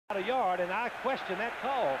a yard, and I question that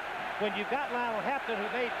call. When you've got Lionel Hampton, who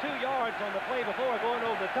made 2 yards on the play before going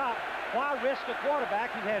over the top, why risk a quarterback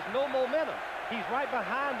who has no momentum? He's right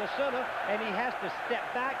behind the center, and he has to step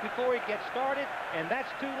back before he gets started, and that's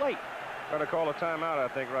too late. Going to call a timeout, I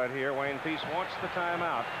think, right here. Wayne Peace wants the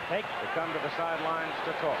timeout to come to the sidelines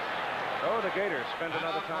to talk. So the Gators spend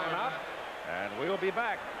another timeout, and we'll be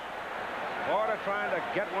back. Florida trying to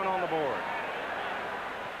get one on the board.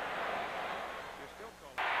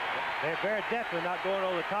 They're very definitely not going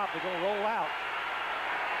over the top. They're going to roll out.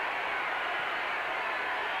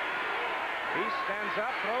 He stands up,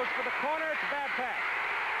 throws for the corner. It's a bad pass.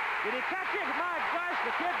 Did he catch it? My gosh,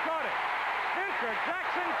 the kid caught it. Spencer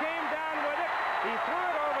Jackson came down with it. He threw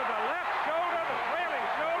it over the left shoulder, the trailing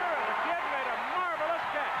shoulder, and the kid made a marvelous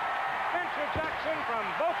catch. Spencer Jackson from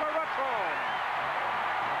Boca Raton.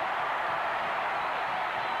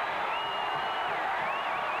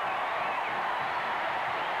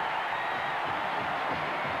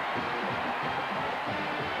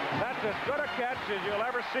 As good a catch as you'll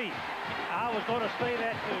ever see. I was going to say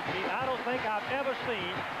that too, Pete. I don't think I've ever seen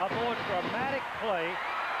a more dramatic play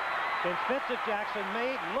than Spencer Jackson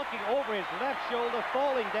made, looking over his left shoulder,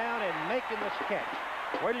 falling down and making this catch.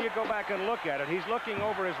 Wait till you go back and look at it. He's looking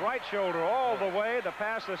over his right shoulder all the way. The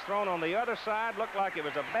pass is thrown on the other side. Looked like it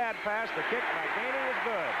was a bad pass. The kick by Gainey is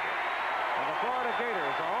good. And the Florida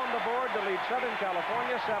Gators are on the board to lead Southern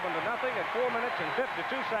California 7-0 at 4 minutes and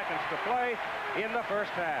 52 seconds to play in the first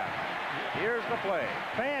half. Here's the play.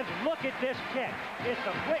 Fans, look at this catch. It's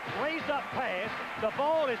a quick raise-up pass. The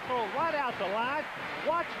ball is thrown right out the line.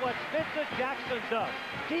 Watch what Spencer Jackson does.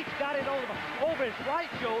 He's got it over his right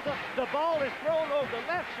shoulder. The ball is thrown over the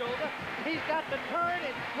left shoulder. He's got to turn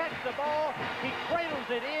and catch the ball. He cradles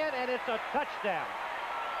it in, and it's a touchdown.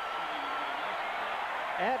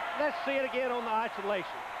 And let's see it again on the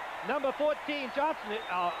isolation. Number 14, Johnson,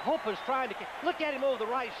 Hope is trying to look at him over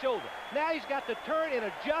the right shoulder. Now he's got to turn and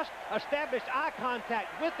adjust, establish eye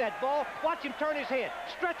contact with that ball. Watch him turn his head,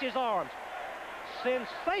 stretch his arms.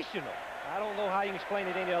 Sensational. I don't know how you can explain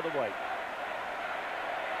it any other way.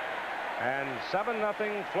 And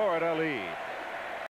 7-0 Florida lead.